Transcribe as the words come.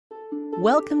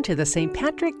Welcome to the St.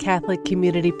 Patrick Catholic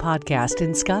Community Podcast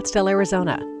in Scottsdale,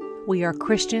 Arizona. We are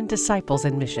Christian disciples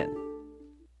in mission.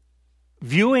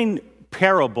 Viewing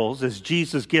parables as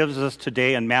Jesus gives us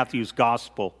today in Matthew's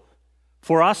Gospel,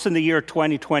 for us in the year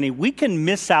 2020, we can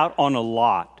miss out on a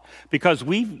lot because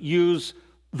we use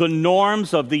the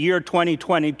norms of the year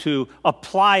 2020 to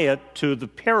apply it to the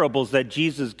parables that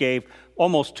Jesus gave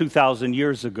almost 2,000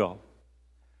 years ago.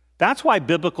 That's why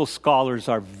biblical scholars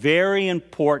are very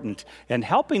important in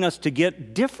helping us to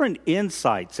get different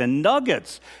insights and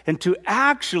nuggets into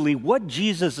actually what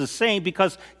Jesus is saying,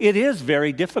 because it is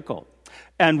very difficult.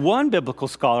 And one biblical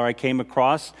scholar I came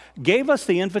across gave us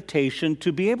the invitation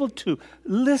to be able to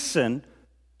listen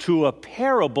to a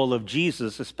parable of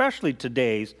Jesus, especially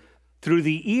today's, through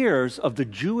the ears of the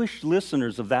Jewish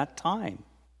listeners of that time.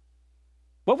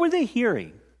 What were they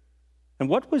hearing? And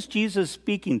what was Jesus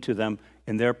speaking to them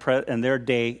in their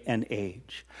day and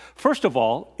age? First of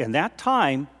all, in that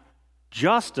time,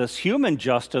 justice, human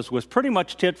justice, was pretty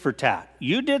much tit for tat.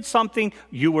 You did something,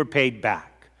 you were paid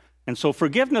back. And so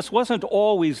forgiveness wasn't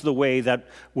always the way that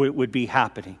would be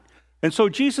happening. And so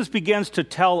Jesus begins to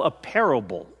tell a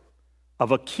parable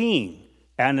of a king.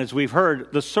 And as we've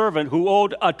heard, the servant who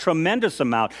owed a tremendous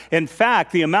amount. In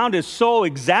fact, the amount is so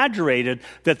exaggerated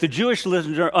that the Jewish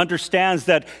listener understands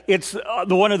that it's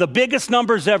one of the biggest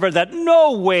numbers ever, that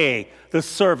no way the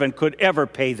servant could ever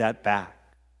pay that back.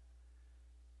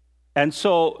 And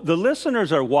so the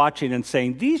listeners are watching and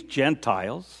saying, these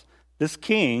Gentiles, this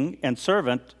king and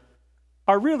servant,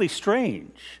 are really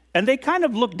strange. And they kind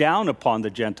of look down upon the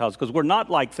Gentiles because we're not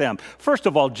like them. First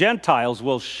of all, Gentiles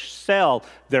will sell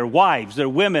their wives, their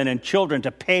women, and children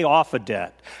to pay off a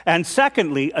debt. And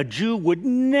secondly, a Jew would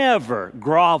never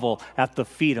grovel at the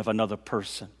feet of another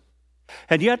person.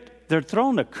 And yet, they're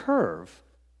thrown a curve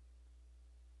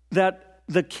that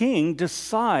the king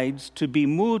decides to be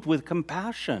moved with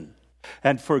compassion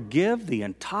and forgive the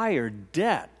entire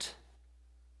debt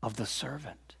of the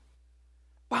servant.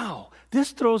 Wow,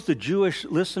 this throws the Jewish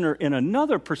listener in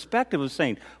another perspective of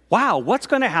saying, wow, what's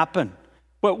going to happen?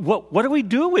 What do we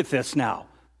do with this now?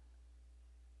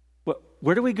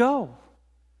 Where do we go?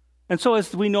 And so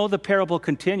as we know, the parable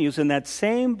continues, and that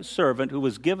same servant who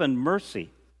was given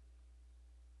mercy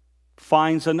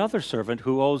finds another servant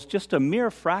who owes just a mere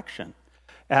fraction,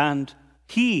 and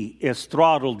he is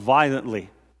throttled violently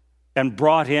and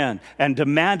brought in and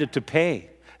demanded to pay.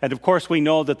 And of course, we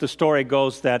know that the story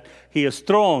goes that he is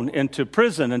thrown into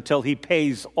prison until he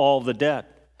pays all the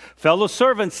debt. Fellow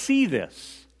servants see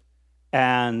this,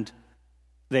 and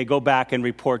they go back and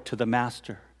report to the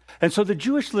master. And so the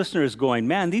Jewish listener is going,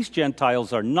 man, these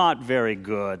Gentiles are not very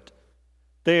good.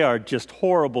 They are just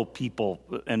horrible people,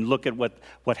 and look at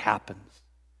what happens.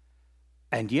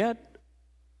 And yet,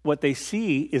 what they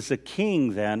see is a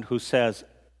king then who says,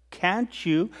 can't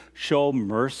you show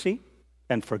mercy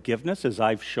and forgiveness as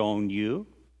I've shown you?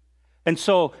 And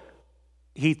so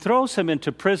he throws him into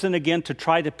prison again to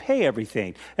try to pay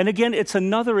everything. And again, it's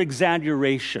another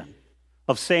exaggeration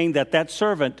of saying that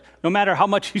servant, no matter how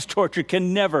much he's tortured,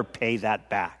 can never pay that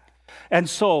back. And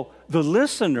so the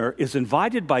listener is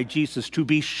invited by Jesus to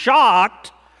be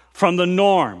shocked from the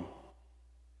norm,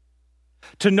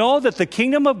 to know that the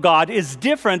kingdom of God is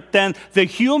different than the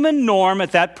human norm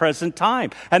at that present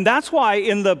time. And that's why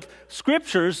in the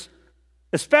scriptures,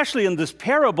 especially in this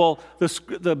parable,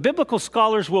 the biblical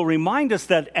scholars will remind us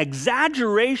that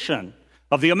exaggeration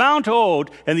of the amount owed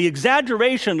and the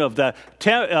exaggeration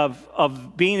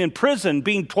of being in prison,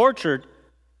 being tortured,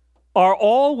 are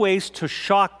all ways to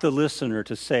shock the listener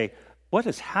to say, what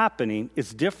is happening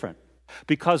is different.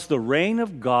 Because the reign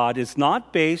of God is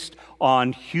not based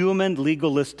on human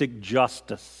legalistic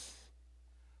justice,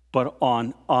 but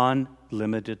on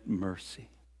unlimited mercy.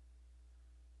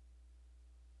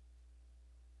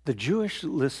 The Jewish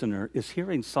listener is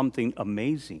hearing something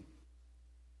amazing.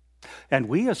 And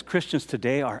we as Christians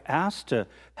today are asked to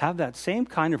have that same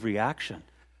kind of reaction,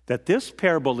 that this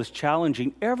parable is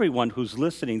challenging everyone who's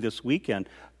listening this weekend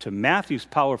to Matthew's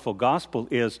powerful gospel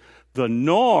is the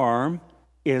norm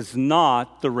is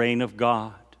not the reign of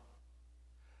God.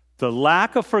 The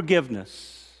lack of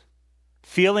forgiveness,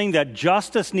 feeling that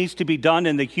justice needs to be done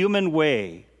in the human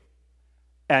way,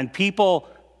 and people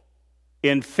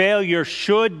in failure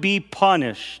should be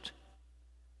punished,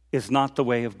 is not the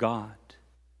way of God.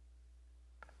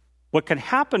 What can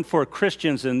happen for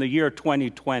Christians in the year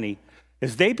 2020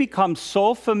 is they become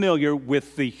so familiar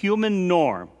with the human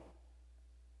norm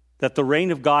that the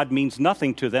reign of God means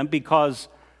nothing to them because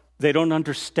they don't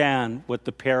understand what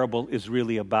the parable is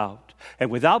really about.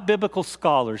 And without biblical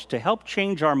scholars to help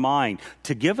change our mind,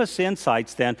 to give us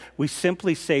insights, then we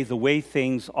simply say the way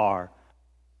things are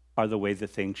are the way that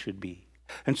things should be.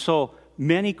 And so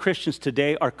many Christians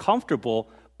today are comfortable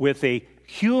with a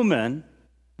human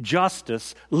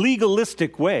justice,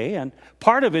 legalistic way, and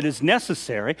part of it is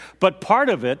necessary, but part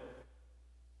of it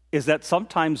is that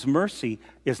sometimes mercy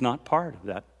is not part of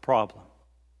that problem.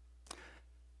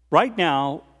 Right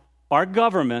now, our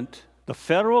government, the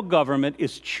federal government,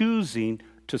 is choosing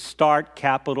to start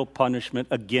capital punishment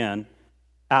again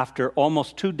after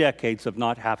almost 2 decades of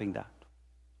not having that.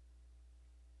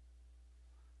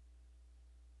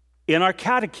 In our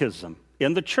catechism,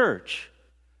 in the church,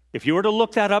 if you were to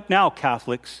look that up now,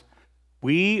 Catholics,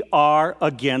 we are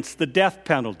against the death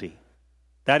penalty.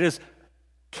 That is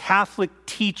Catholic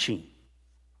teaching.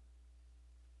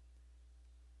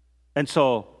 And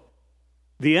so,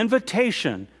 the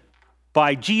invitation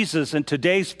by Jesus in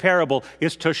today's parable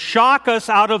is to shock us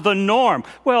out of the norm.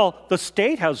 Well, the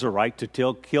state has a right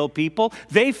to kill people.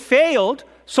 They failed,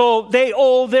 so they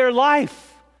owe their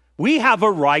life. We have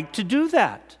a right to do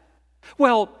that.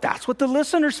 Well, that's what the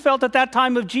listeners felt at that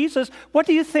time of Jesus. What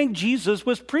do you think Jesus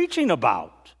was preaching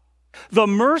about? The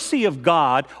mercy of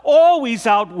God always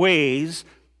outweighs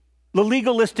the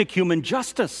legalistic human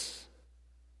justice.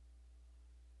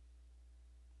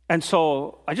 And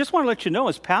so I just want to let you know,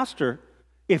 as pastor,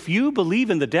 if you believe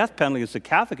in the death penalty as a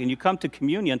Catholic and you come to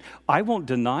communion, I won't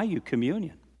deny you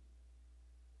communion.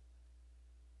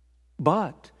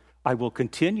 But I will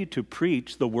continue to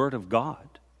preach the Word of God,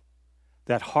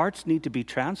 that hearts need to be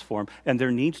transformed and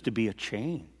there needs to be a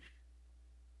change.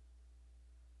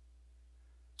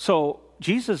 So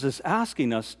Jesus is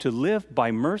asking us to live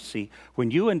by mercy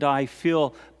when you and I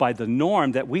feel by the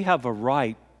norm that we have a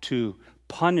right to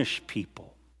punish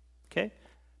people. Okay?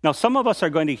 Now, some of us are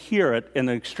going to hear it in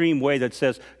an extreme way that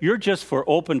says, you're just for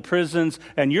open prisons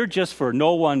and you're just for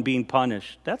no one being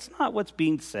punished. That's not what's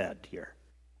being said here.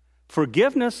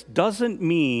 Forgiveness doesn't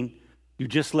mean you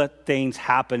just let things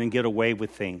happen and get away with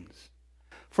things.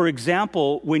 For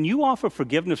example, when you offer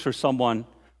forgiveness for someone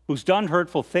who's done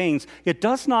hurtful things, it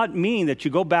does not mean that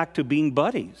you go back to being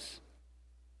buddies.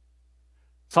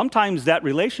 Sometimes that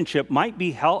relationship might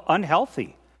be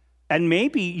unhealthy, and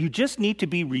maybe you just need to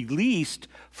be released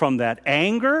from that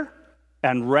anger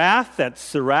and wrath that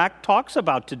Sirach talks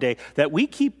about today, that we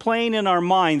keep playing in our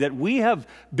mind that we have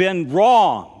been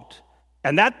wronged,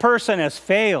 and that person has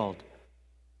failed.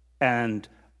 And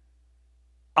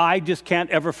I just can't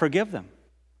ever forgive them.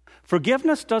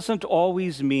 Forgiveness doesn't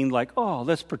always mean like, oh,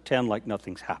 let's pretend like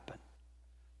nothing's happened.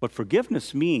 What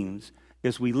forgiveness means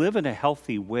is we live in a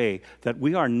healthy way, that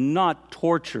we are not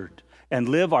tortured and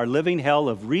live our living hell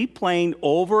of replaying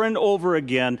over and over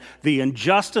again the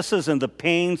injustices and the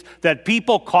pains that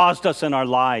people caused us in our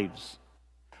lives.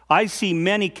 I see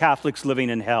many Catholics living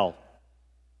in hell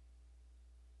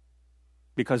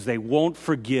because they won't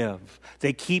forgive.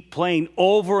 They keep playing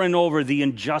over and over the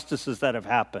injustices that have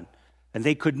happened, and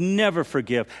they could never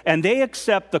forgive. And they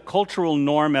accept the cultural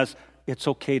norm as it's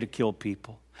okay to kill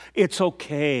people. It's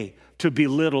okay to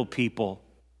belittle people.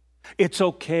 It's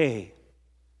okay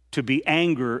to be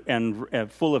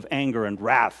full of anger and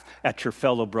wrath at your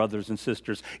fellow brothers and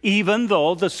sisters, even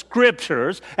though the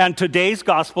scriptures and today's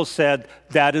gospel said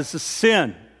that is a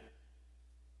sin.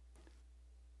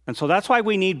 And so that's why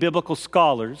we need biblical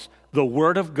scholars, the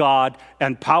Word of God,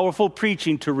 and powerful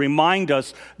preaching to remind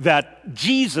us that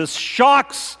Jesus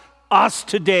shocks us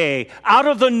today out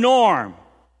of the norm.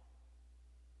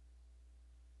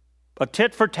 A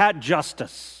tit-for-tat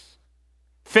justice.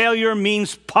 Failure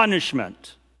means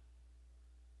punishment,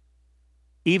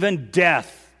 even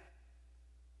death.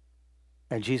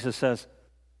 And Jesus says,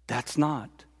 that's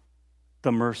not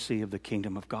the mercy of the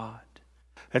kingdom of God.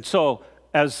 And so,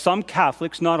 as some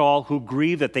Catholics, not all, who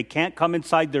grieve that they can't come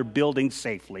inside their building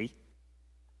safely,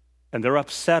 and they're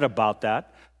upset about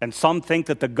that, and some think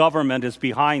that the government is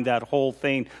behind that whole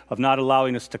thing of not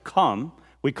allowing us to come.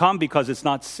 We come because it's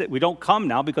not. We don't come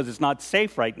now because it's not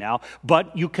safe right now.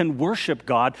 But you can worship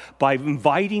God by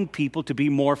inviting people to be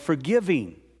more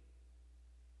forgiving.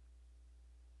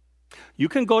 You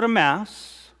can go to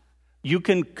Mass. You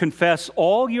can confess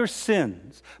all your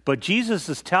sins, but Jesus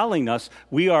is telling us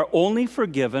we are only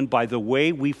forgiven by the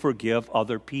way we forgive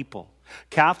other people.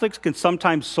 Catholics can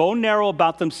sometimes so narrow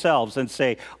about themselves and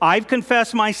say, I've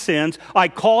confessed my sins, I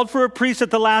called for a priest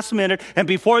at the last minute, and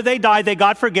before they die, they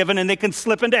got forgiven and they can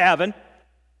slip into heaven,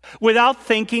 without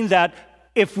thinking that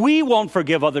if we won't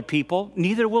forgive other people,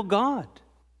 neither will God.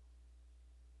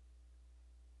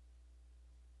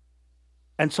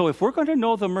 And so if we're going to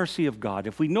know the mercy of God,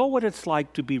 if we know what it's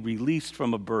like to be released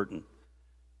from a burden,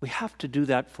 we have to do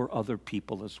that for other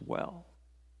people as well.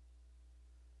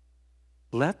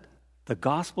 Let the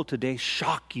gospel today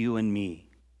shock you and me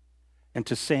and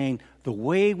to saying the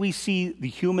way we see the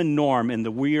human norm in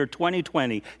the year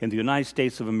 2020 in the United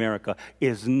States of America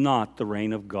is not the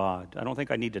reign of God. I don't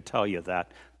think I need to tell you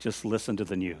that. Just listen to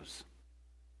the news.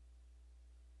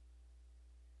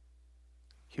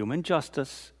 Human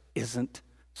justice isn't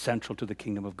central to the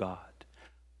kingdom of God,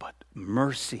 but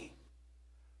mercy,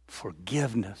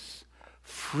 forgiveness,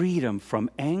 freedom from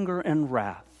anger and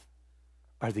wrath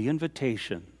are the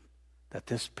invitation that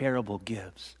this parable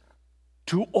gives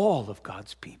to all of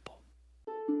God's people.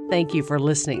 Thank you for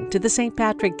listening to the St.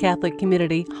 Patrick Catholic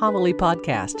Community Homily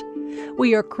Podcast.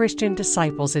 We are Christian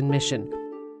disciples in mission,